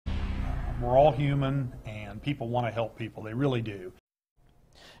We're all human, and people want to help people. They really do.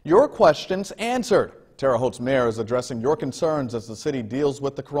 Your questions answered. Terre Haute's mayor is addressing your concerns as the city deals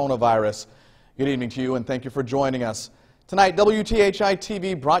with the coronavirus. Good evening to you, and thank you for joining us. Tonight,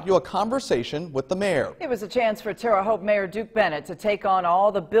 WTHI-TV brought you a conversation with the mayor. It was a chance for Terre Haute Mayor Duke Bennett to take on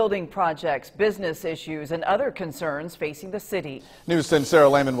all the building projects, business issues, and other concerns facing the city. News 10's Sarah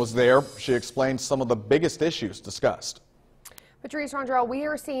Lehman was there. She explained some of the biggest issues discussed. Patrice Rondrell, we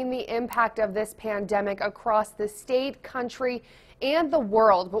are seeing the impact of this pandemic across the state, country, and the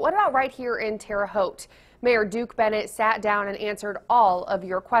world. But what about right here in Terre Haute? Mayor Duke Bennett sat down and answered all of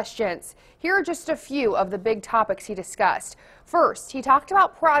your questions. Here are just a few of the big topics he discussed. First, he talked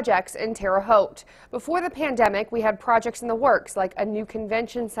about projects in Terre Haute. Before the pandemic, we had projects in the works like a new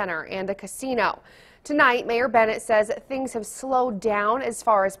convention center and a casino. Tonight, Mayor Bennett says things have slowed down as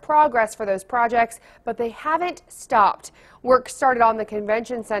far as progress for those projects, but they haven't stopped. Work started on the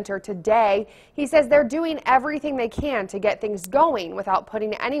convention center today. He says they're doing everything they can to get things going without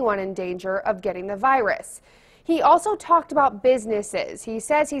putting anyone in danger of getting the virus. He also talked about businesses. He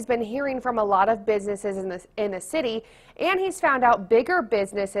says he's been hearing from a lot of businesses in the city, and he's found out bigger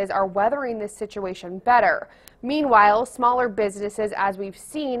businesses are weathering this situation better. Meanwhile, smaller businesses, as we've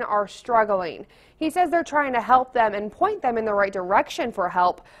seen, are struggling. He says they're trying to help them and point them in the right direction for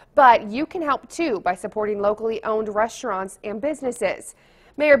help, but you can help too by supporting locally owned restaurants and businesses.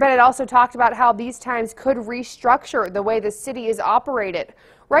 Mayor Bennett also talked about how these times could restructure the way the city is operated.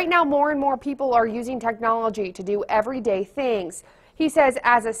 Right now, more and more people are using technology to do everyday things. He says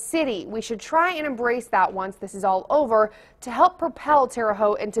as a city, we should try and embrace that once this is all over to help propel Terre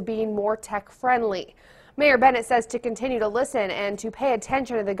Haute into being more tech-friendly. Mayor Bennett says to continue to listen and to pay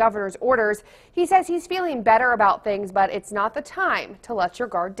attention to the governor's orders. He says he's feeling better about things, but it's not the time to let your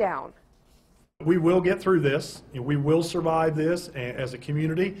guard down. We will get through this. We will survive this as a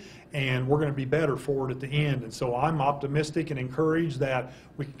community, and we're going to be better for it at the end. And so I'm optimistic and encouraged that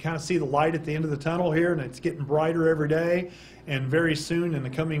we can kind of see the light at the end of the tunnel here, and it's getting brighter every day. And very soon, in the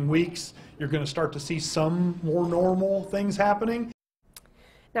coming weeks, you're going to start to see some more normal things happening.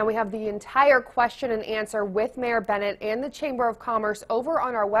 Now we have the entire question and answer with Mayor Bennett and the Chamber of Commerce over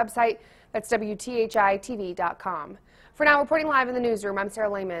on our website. That's WTHI-TV.com. For now, reporting live in the newsroom, I'm Sarah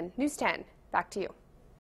Lehman. News 10, back to you.